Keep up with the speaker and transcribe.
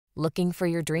Looking for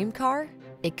your dream car?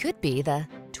 It could be the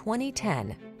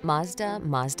 2010 Mazda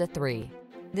MAZDA3.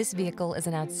 This vehicle is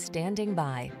an outstanding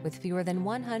buy with fewer than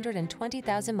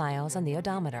 120,000 miles on the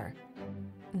odometer.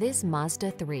 This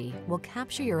Mazda 3 will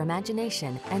capture your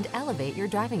imagination and elevate your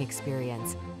driving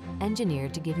experience.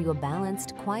 Engineered to give you a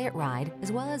balanced, quiet ride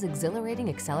as well as exhilarating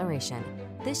acceleration,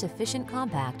 this efficient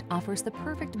compact offers the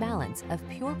perfect balance of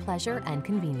pure pleasure and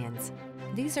convenience.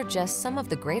 These are just some of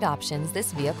the great options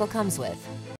this vehicle comes with: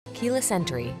 keyless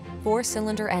entry,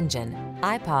 4-cylinder engine,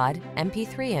 iPod,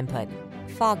 MP3 input,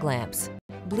 fog lamps,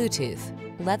 Bluetooth,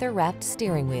 leather-wrapped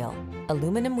steering wheel,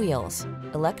 aluminum wheels,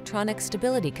 electronic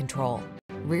stability control,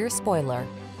 rear spoiler,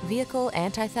 vehicle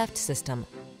anti-theft system.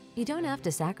 You don't have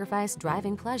to sacrifice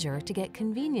driving pleasure to get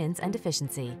convenience and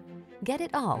efficiency. Get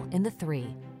it all in the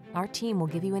 3. Our team will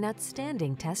give you an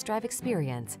outstanding test drive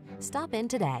experience. Stop in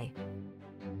today.